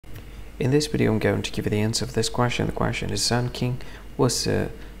In this video, I'm going to give you the answer of this question. The question is, Sun King was a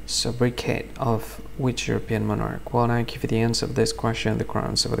sobriquet of which European monarch? Well, now I give you the answer of this question. The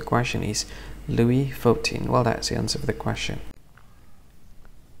answer of the question is Louis XIV. Well, that's the answer of the question.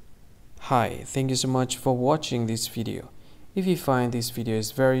 Hi, thank you so much for watching this video. If you find this video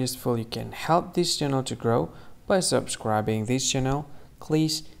is very useful, you can help this channel to grow by subscribing this channel.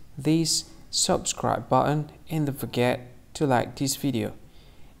 Please this subscribe button and don't forget to like this video.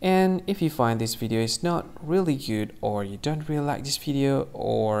 And if you find this video is not really good, or you don't really like this video,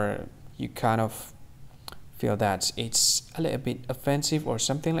 or you kind of feel that it's a little bit offensive or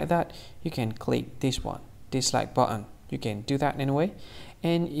something like that, you can click this one, dislike button. You can do that anyway.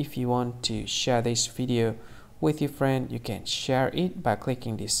 And if you want to share this video with your friend, you can share it by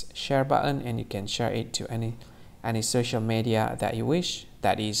clicking this share button, and you can share it to any social media that you wish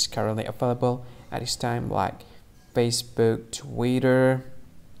that is currently available at this time, like Facebook, Twitter,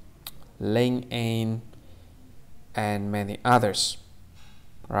 LinkedIn, and many others,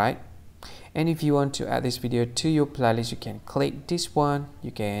 right? And if you want to add this video to your playlist, you can click this one.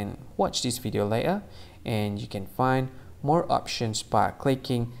 You can watch this video later, and you can find more options by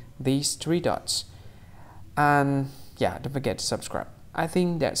clicking these three dots. And yeah, don't forget to subscribe. I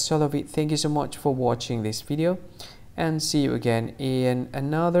think that's all of it. Thank you so much for watching this video, and see you again in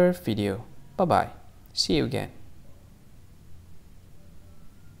another video. Bye bye. See you again.